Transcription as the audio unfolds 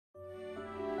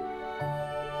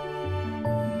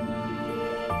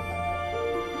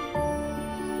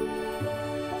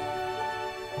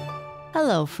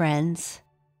Hello, friends,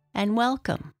 and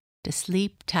welcome to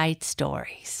Sleep Tight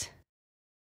Stories.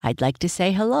 I'd like to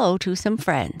say hello to some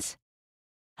friends.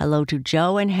 Hello to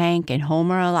Joe and Hank in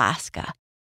Homer, Alaska,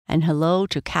 and hello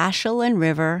to Cashel and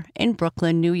River in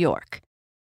Brooklyn, New York.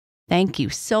 Thank you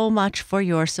so much for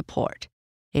your support.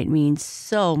 It means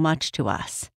so much to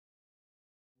us.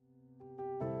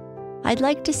 I'd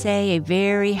like to say a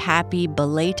very happy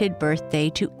belated birthday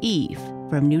to Eve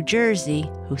from New Jersey,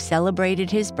 who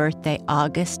celebrated his birthday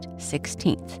August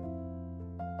 16th.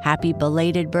 Happy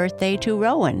belated birthday to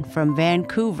Rowan from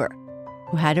Vancouver,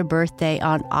 who had a birthday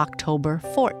on October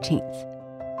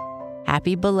 14th.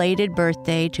 Happy belated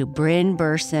birthday to Bryn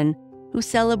Burson, who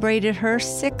celebrated her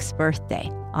 6th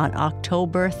birthday on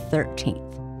October 13th.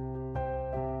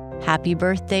 Happy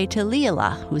birthday to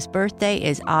Leela, whose birthday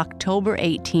is October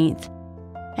 18th,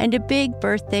 and a big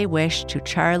birthday wish to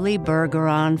Charlie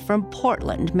Bergeron from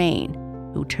Portland, Maine,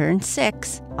 who turned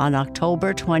 6 on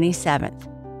October 27th,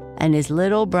 and his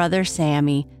little brother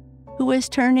Sammy, who is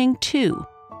turning 2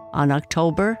 on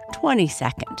October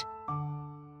 22nd.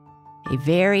 A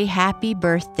very happy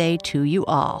birthday to you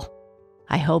all.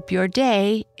 I hope your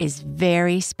day is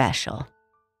very special.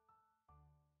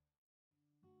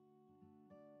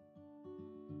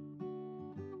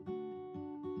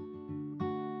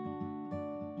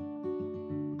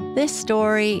 This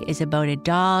story is about a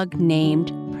dog named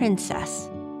Princess.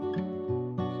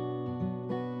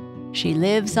 She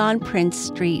lives on Prince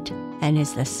Street and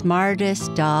is the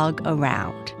smartest dog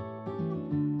around.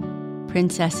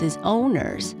 Princess's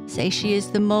owners say she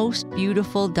is the most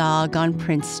beautiful dog on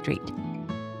Prince Street,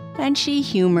 and she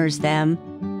humors them,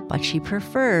 but she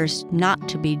prefers not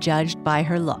to be judged by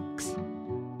her looks.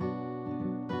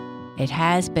 It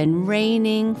has been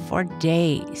raining for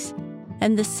days,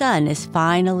 and the sun is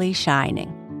finally shining,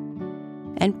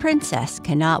 and Princess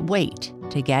cannot wait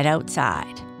to get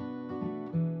outside.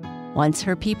 Once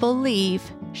her people leave,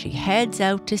 she heads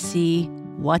out to see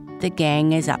what the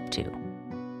gang is up to.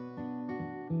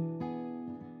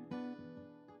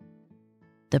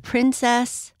 The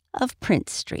Princess of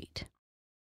Prince Street.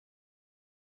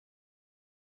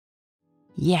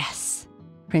 Yes,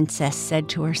 Princess said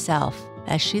to herself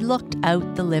as she looked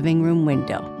out the living room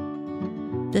window.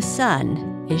 The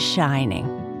sun is shining.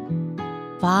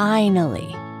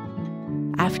 Finally.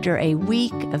 After a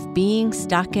week of being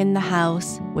stuck in the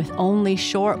house with only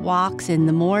short walks in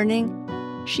the morning,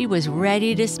 she was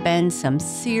ready to spend some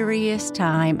serious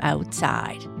time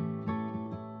outside.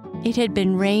 It had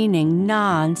been raining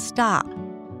non-stop,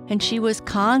 and she was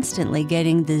constantly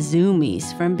getting the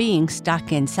zoomies from being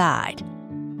stuck inside,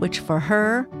 which for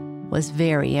her was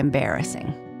very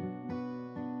embarrassing.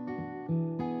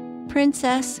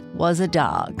 Princess was a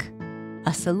dog, a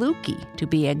Saluki to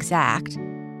be exact,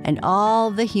 and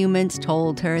all the humans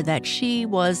told her that she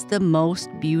was the most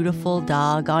beautiful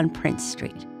dog on Prince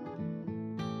Street.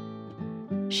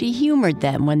 She humored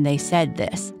them when they said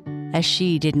this, as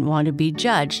she didn't want to be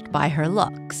judged by her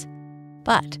looks,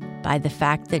 but by the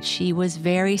fact that she was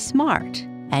very smart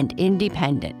and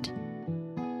independent.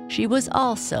 She was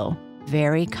also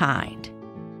very kind.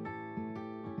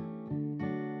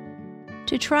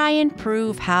 To try and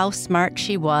prove how smart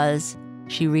she was,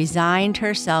 she resigned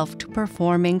herself to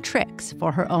performing tricks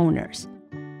for her owners,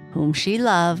 whom she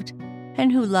loved and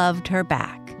who loved her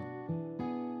back.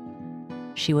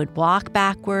 She would walk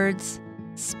backwards,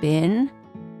 spin,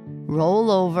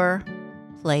 roll over,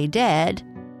 play dead,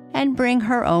 and bring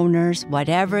her owners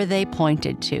whatever they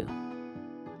pointed to.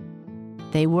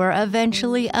 They were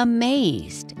eventually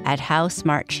amazed at how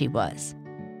smart she was.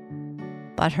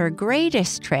 But her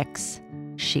greatest tricks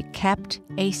she kept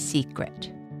a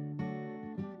secret.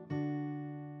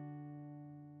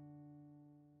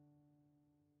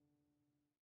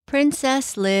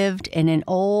 Princess lived in an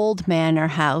old manor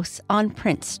house on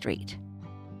Prince Street.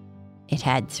 It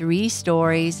had 3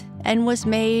 stories and was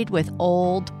made with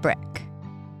old brick.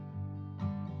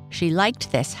 She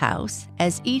liked this house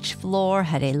as each floor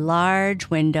had a large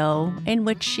window in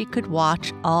which she could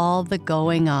watch all the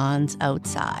going-ons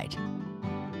outside.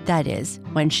 That is,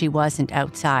 when she wasn't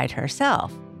outside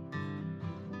herself.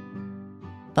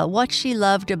 But what she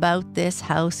loved about this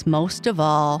house most of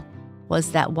all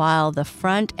was that while the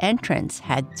front entrance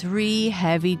had 3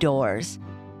 heavy doors,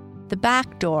 the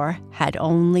back door had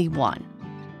only one,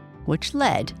 which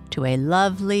led to a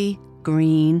lovely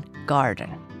green garden.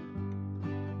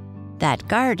 That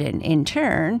garden, in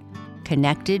turn,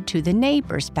 connected to the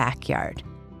neighbor's backyard,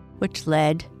 which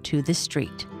led to the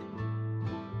street.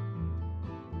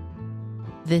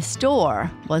 This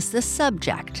door was the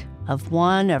subject of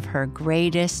one of her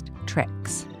greatest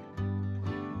tricks.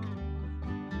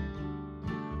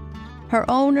 Her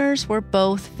owners were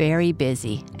both very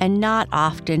busy and not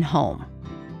often home.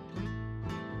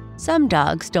 Some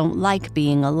dogs don't like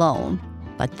being alone,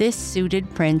 but this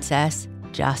suited Princess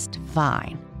just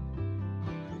fine.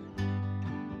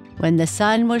 When the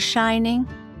sun was shining,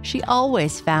 she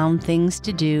always found things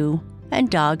to do and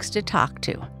dogs to talk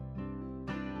to.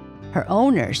 Her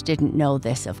owners didn't know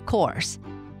this, of course,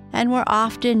 and were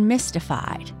often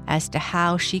mystified as to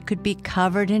how she could be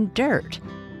covered in dirt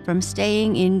from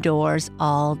staying indoors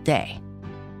all day.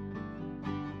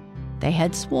 They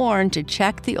had sworn to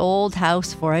check the old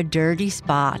house for a dirty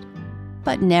spot,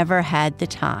 but never had the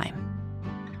time.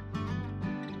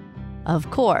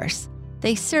 Of course,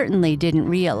 they certainly didn't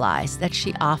realize that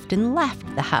she often left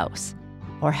the house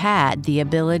or had the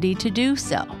ability to do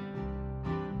so.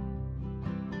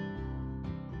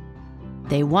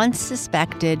 They once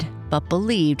suspected, but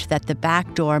believed that the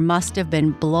back door must have been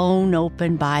blown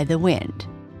open by the wind.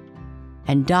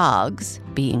 And dogs,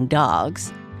 being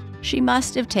dogs, she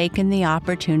must have taken the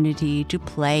opportunity to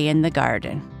play in the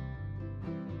garden.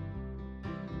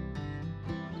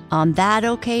 On that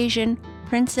occasion,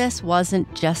 Princess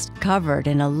wasn't just covered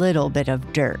in a little bit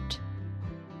of dirt.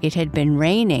 It had been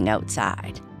raining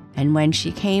outside, and when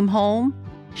she came home,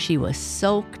 she was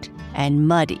soaked and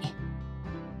muddy.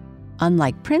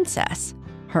 Unlike Princess,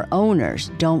 her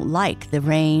owners don't like the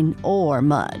rain or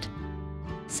mud.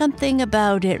 Something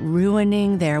about it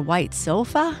ruining their white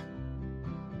sofa?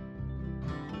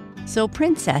 So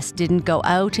Princess didn't go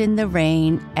out in the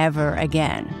rain ever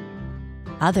again.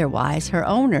 Otherwise, her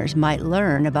owners might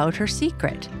learn about her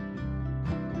secret.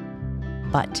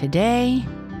 But today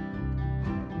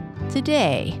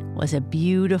was a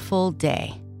beautiful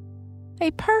day.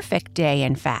 A perfect day,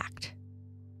 in fact.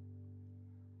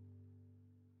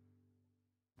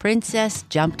 Princess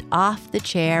jumped off the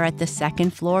chair at the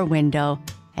second-floor window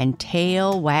and,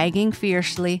 tail wagging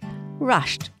fiercely,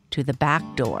 rushed to the back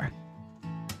door.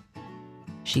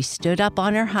 She stood up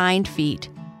on her hind feet,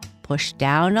 pushed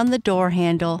down on the door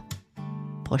handle,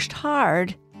 pushed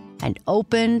hard, and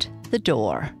opened the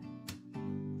door.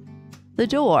 The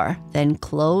door then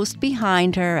closed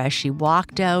behind her as she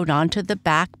walked out onto the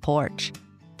back porch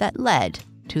that led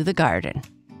to the garden.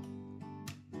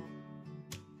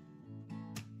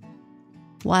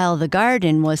 While the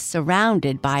garden was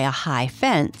surrounded by a high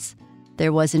fence,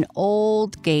 there was an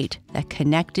old gate that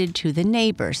connected to the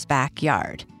neighbor's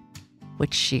backyard,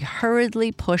 which she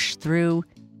hurriedly pushed through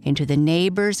into the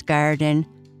neighbor's garden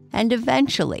and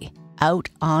eventually out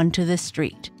onto the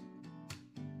street.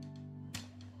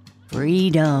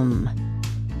 Freedom.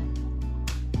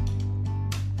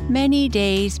 Many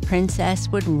days Princess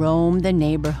would roam the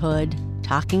neighborhood,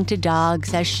 talking to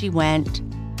dogs as she went,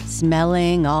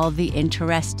 smelling all the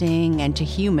interesting and to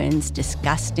humans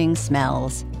disgusting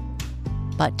smells.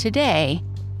 But today,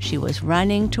 she was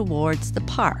running towards the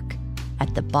park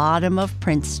at the bottom of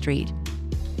Prince Street,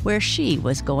 where she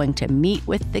was going to meet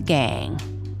with the gang.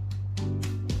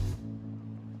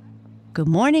 "Good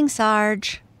morning,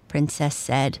 Sarge," Princess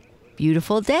said.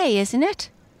 "Beautiful day, isn't it?"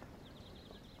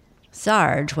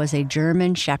 Sarge was a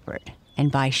German shepherd,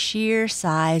 and by sheer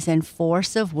size and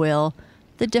force of will,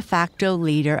 the de facto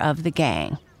leader of the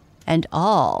gang, and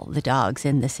all the dogs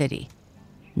in the city.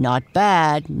 Not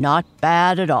bad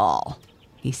at all,"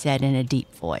 he said in a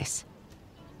deep voice.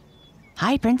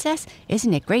 "Hi, Princess.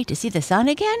 Isn't it great to see the sun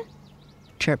again?"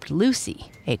 chirped Lucy,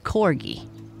 a corgi,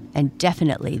 and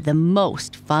definitely the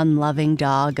most fun-loving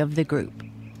dog of the group.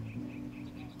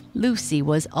 Lucy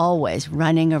was always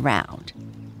running around,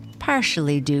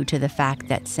 partially due to the fact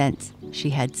that since she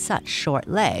had such short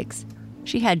legs,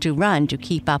 she had to run to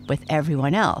keep up with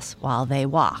everyone else while they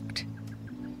walked.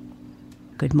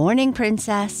 "Good morning,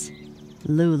 Princess,"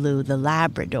 Lulu the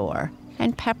Labrador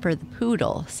and Pepper the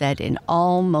Poodle said in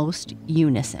almost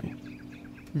unison.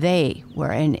 They were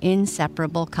an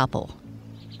inseparable couple.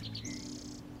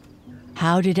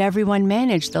 "How did everyone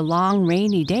manage the long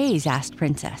rainy days?" asked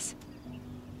Princess.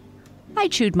 "I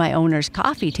chewed my owner's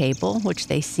coffee table, which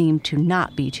they seemed to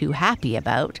not be too happy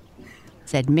about,"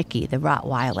 said Mickey the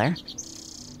Rottweiler.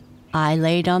 "I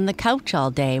laid on the couch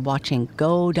all day watching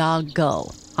Go Dog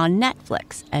Go on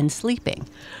Netflix and sleeping,"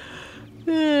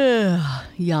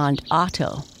 yawned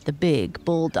Otto, the big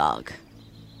bulldog.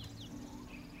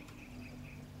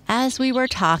 As we were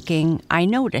talking, I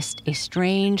noticed a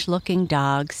strange-looking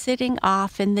dog sitting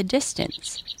off in the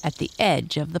distance at the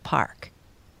edge of the park.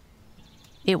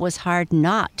 It was hard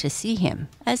not to see him,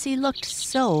 as he looked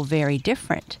so very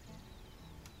different.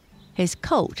 His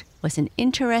coat was an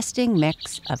interesting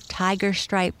mix of tiger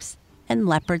stripes and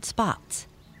leopard spots.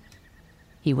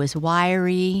 He was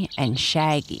wiry and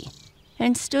shaggy,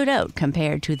 and stood out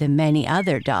compared to the many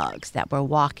other dogs that were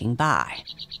walking by.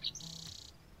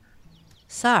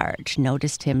 Sarge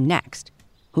noticed him next.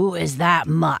 "Who is that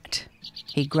mutt?"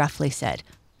 he gruffly said.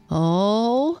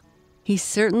 "Oh, he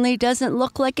certainly doesn't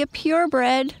look like a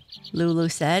purebred," Lulu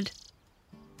said.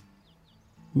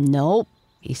 "Nope,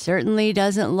 he certainly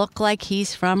doesn't look like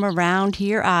he's from around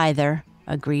here either,"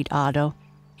 agreed Otto.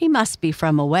 "He must be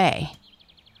from away."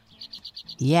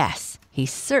 "Yes,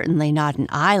 he's certainly not an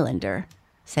islander,"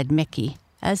 said Mickey,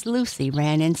 as Lucy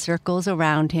ran in circles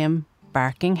around him,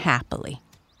 barking happily.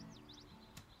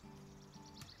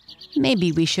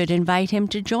 "Maybe we should invite him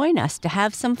to join us to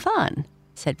have some fun,"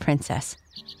 said Princess.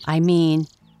 "I mean,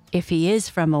 if he is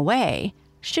from away,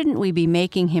 shouldn't we be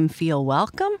making him feel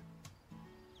welcome?"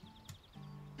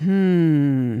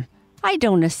 I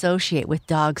don't associate with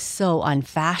dogs so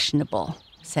unfashionable,"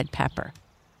 said Pepper.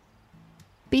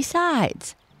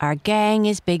 "Besides, our gang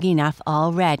is big enough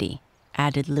already,"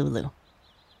 added Lulu.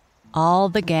 All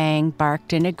the gang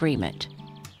barked in agreement.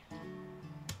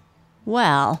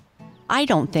 "Well, I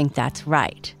don't think that's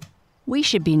right. We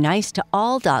should be nice to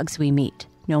all dogs we meet,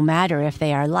 no matter if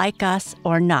they are like us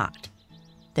or not.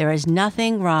 There is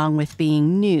nothing wrong with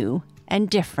being new and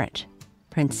different,"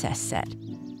 Princess said.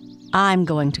 "I'm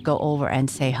going to go over and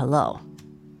say hello."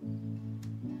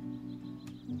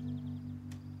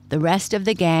 The rest of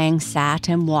the gang sat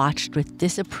and watched with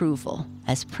disapproval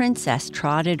as Princess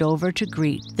trotted over to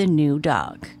greet the new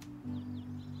dog.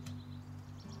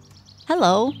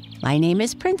 "Hello, my name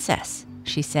is Princess,"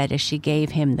 she said as she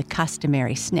gave him the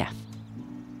customary sniff.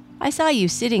 "I saw you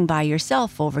sitting by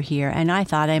yourself over here, and I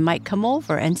thought I might come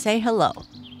over and say hello.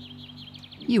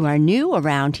 You are new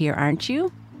around here, aren't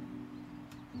you?"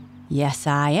 "Yes,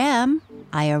 I am.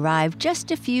 I arrived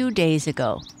just a few days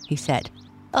ago," he said.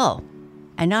 "Oh,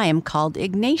 and I am called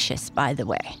Ignatius, by the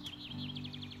way."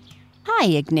 "Hi,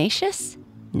 Ignatius.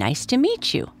 Nice to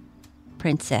meet you,"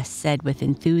 Princess said with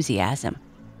enthusiasm.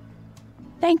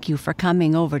 "Thank you for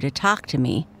coming over to talk to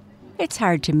me. It's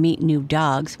hard to meet new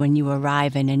dogs when you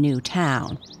arrive in a new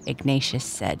town," Ignatius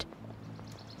said.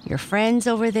 "Your friends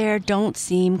over there don't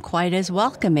seem quite as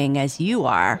welcoming as you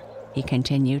are," he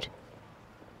continued.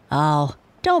 "Oh,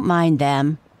 don't mind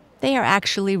them. They are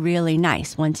actually really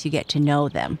nice once you get to know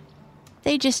them.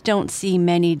 They just don't see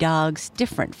many dogs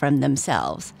different from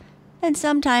themselves, and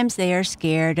sometimes they are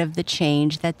scared of the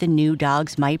change that the new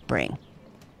dogs might bring.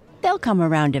 They'll come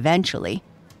around eventually,"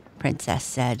 Princess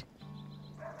said.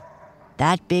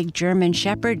 "That big German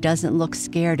Shepherd doesn't look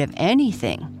scared of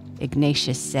anything,"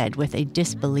 Ignatius said with a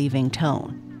disbelieving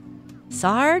tone.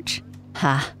 "Sarge?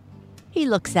 Ha! He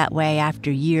looks that way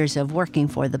after years of working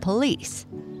for the police.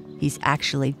 He's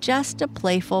actually just a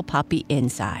playful puppy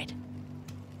inside."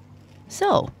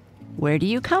 "So, where do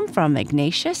you come from,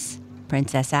 Ignatius?"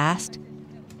 Princess asked.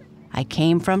 "I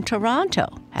came from Toronto.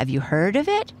 Have you heard of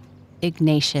it?"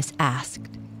 Ignatius asked.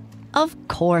 "Of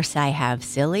course I have,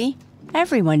 silly.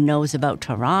 Everyone knows about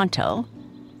Toronto.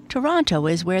 Toronto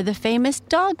is where the famous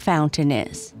dog fountain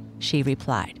is," she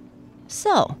replied.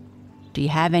 "So, do you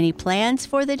have any plans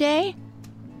for the day?"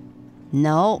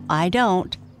 "No, I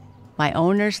don't. My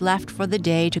owners left for the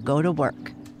day to go to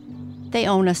work. They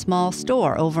own a small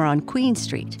store over on Queen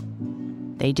Street.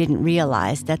 They didn't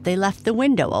realize that they left the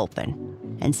window open,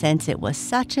 and since it was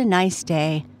such a nice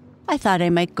day, I thought I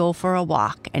might go for a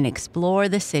walk and explore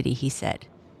the city," he said.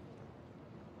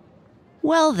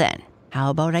 "Well then, how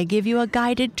about I give you a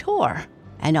guided tour,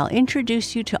 and I'll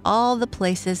introduce you to all the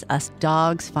places us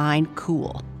dogs find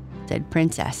cool," said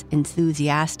Princess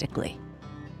enthusiastically.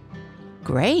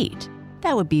 "Great,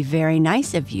 that would be very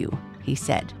nice of you," he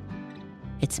said.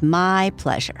 "It's my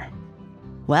pleasure."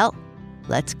 "Well,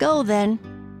 let's go then,"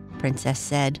 Princess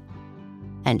said,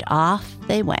 and off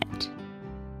they went.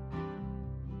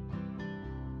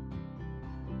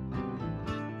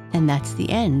 And that's the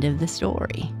end of the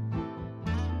story.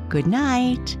 Good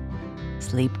night.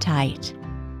 Sleep tight.